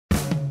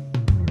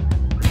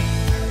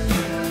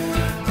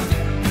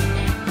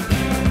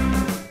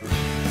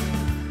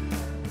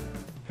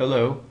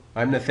Hello,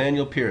 I'm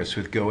Nathaniel Pierce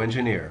with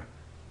GoEngineer.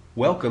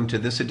 Welcome to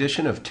this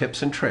edition of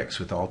Tips and Tricks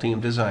with Altium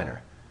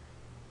Designer.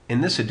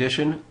 In this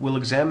edition, we'll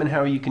examine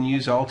how you can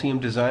use Altium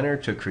Designer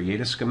to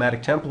create a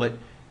schematic template,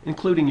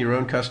 including your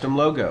own custom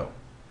logo.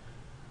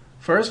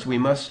 First, we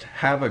must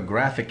have a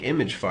graphic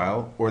image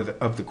file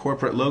of the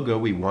corporate logo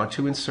we want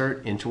to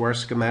insert into our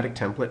schematic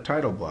template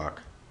title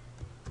block.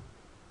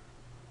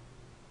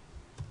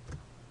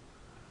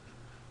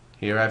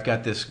 Here I've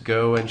got this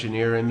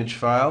GoEngineer image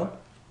file.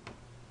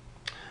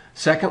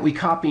 Second, we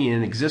copy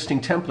an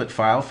existing template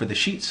file for the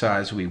sheet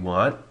size we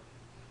want.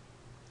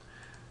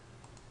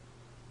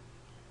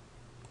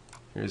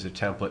 Here's a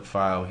template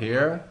file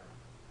here.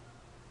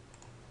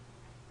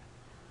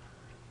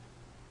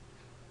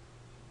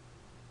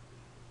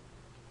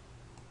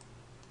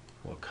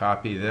 We'll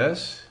copy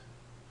this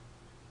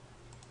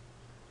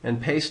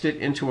and paste it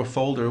into a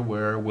folder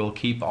where we'll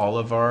keep all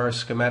of our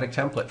schematic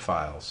template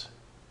files.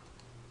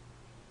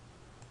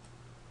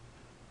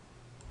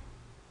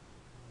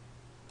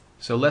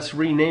 So let's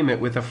rename it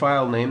with a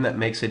file name that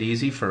makes it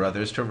easy for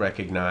others to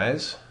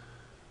recognize.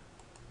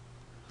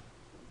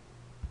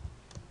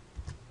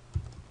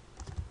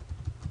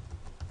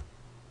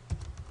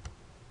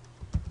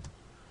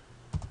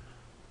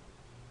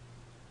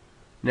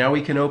 Now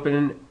we can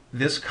open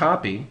this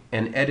copy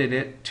and edit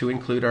it to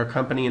include our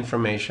company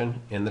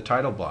information in the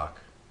title block.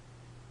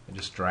 I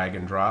just drag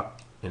and drop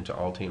into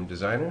Altium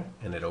Designer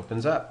and it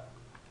opens up.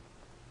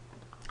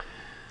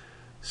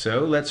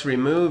 So let's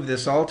remove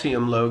this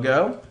Altium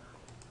logo.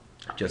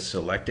 Just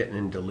select it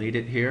and delete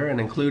it here and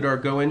include our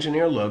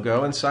GoEngineer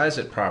logo and size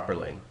it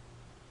properly.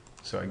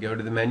 So I go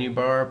to the menu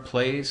bar,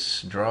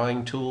 Place,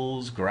 Drawing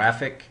Tools,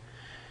 Graphic,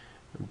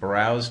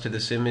 browse to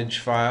this image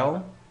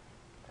file,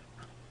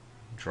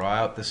 draw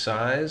out the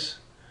size,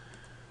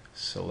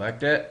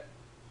 select it,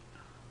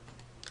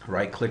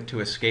 right click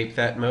to escape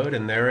that mode,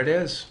 and there it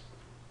is.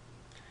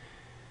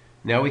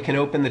 Now we can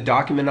open the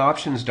Document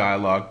Options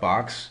dialog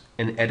box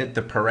and edit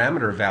the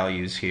parameter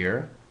values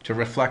here to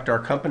reflect our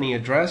company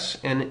address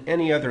and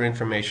any other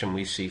information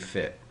we see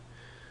fit.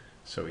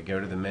 So we go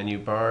to the menu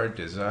bar,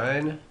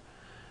 Design,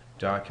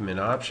 Document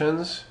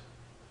Options,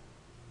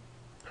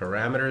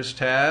 Parameters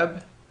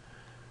tab,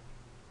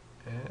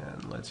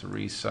 and let's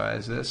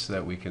resize this so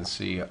that we can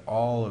see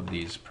all of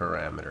these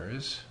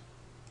parameters.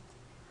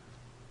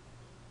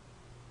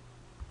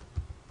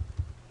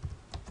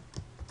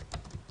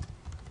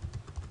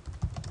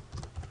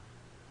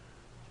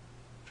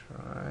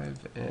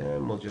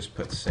 And we'll just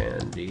put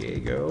San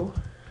Diego,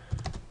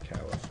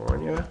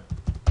 California,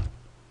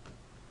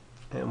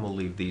 and we'll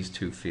leave these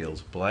two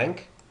fields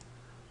blank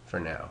for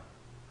now.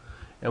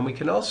 And we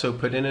can also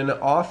put in an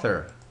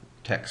author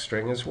text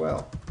string as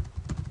well.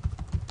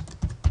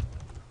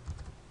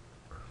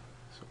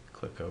 So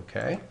click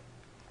OK.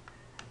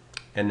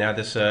 And now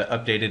this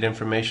updated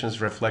information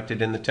is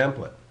reflected in the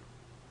template.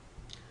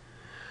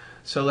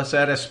 So let's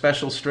add a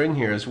special string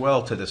here as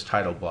well to this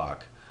title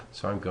block.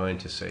 So I'm going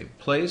to say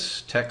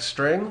place text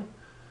string,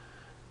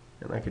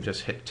 and I could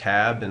just hit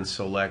tab and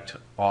select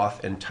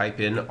auth and type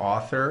in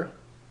author,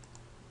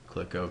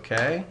 click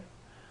OK,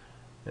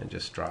 and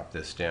just drop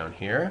this down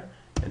here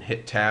and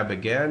hit tab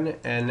again,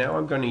 and now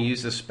I'm going to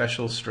use the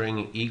special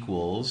string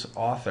equals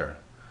author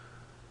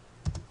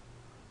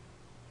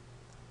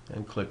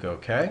and click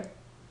OK,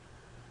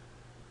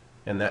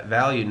 and that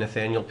value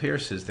Nathaniel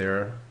Pierce is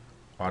there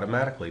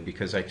automatically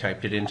because I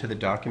typed it into the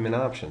document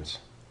options.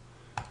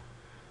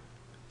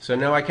 So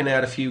now I can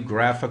add a few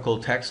graphical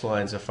text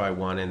lines if I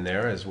want in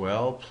there as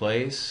well.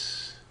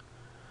 Place,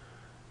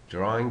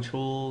 Drawing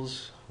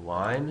Tools,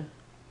 Line.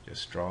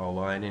 Just draw a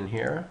line in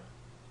here.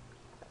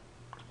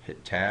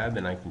 Hit Tab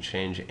and I can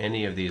change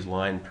any of these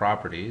line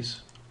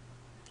properties,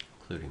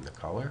 including the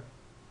color,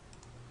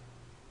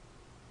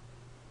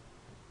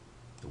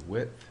 the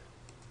width,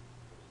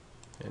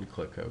 and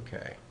click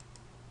OK.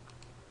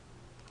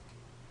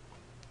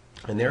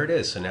 And there it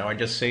is. So now I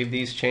just save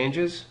these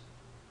changes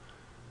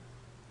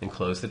and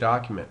close the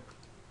document.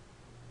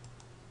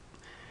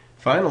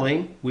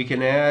 Finally, we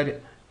can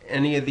add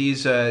any of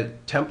these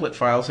template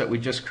files that we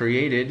just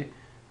created,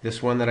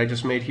 this one that I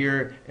just made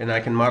here, and I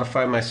can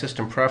modify my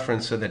system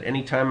preference so that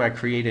anytime I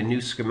create a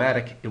new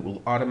schematic, it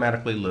will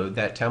automatically load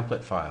that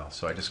template file.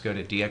 So I just go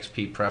to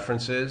DXP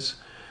Preferences,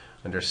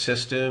 under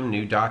System,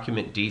 New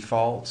Document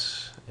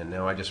Defaults, and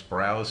now I just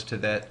browse to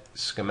that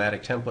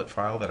schematic template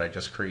file that I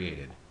just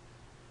created.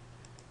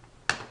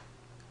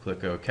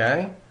 Click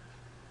OK.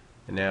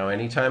 And now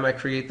anytime I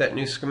create that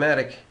new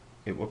schematic,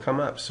 it will come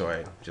up. So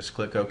I just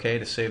click OK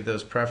to save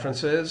those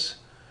preferences.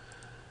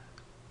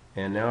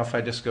 And now if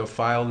I just go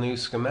File, New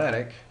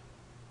Schematic,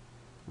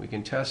 we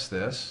can test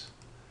this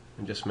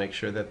and just make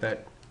sure that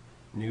that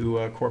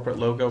new corporate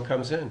logo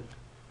comes in.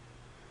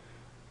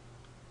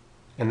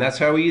 And that's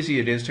how easy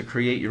it is to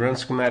create your own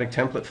schematic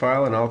template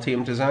file in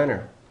Altium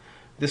Designer.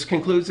 This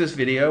concludes this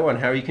video on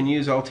how you can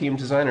use Altium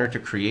Designer to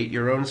create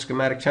your own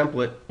schematic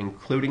template,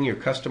 including your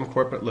custom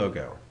corporate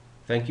logo.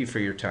 Thank you for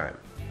your time.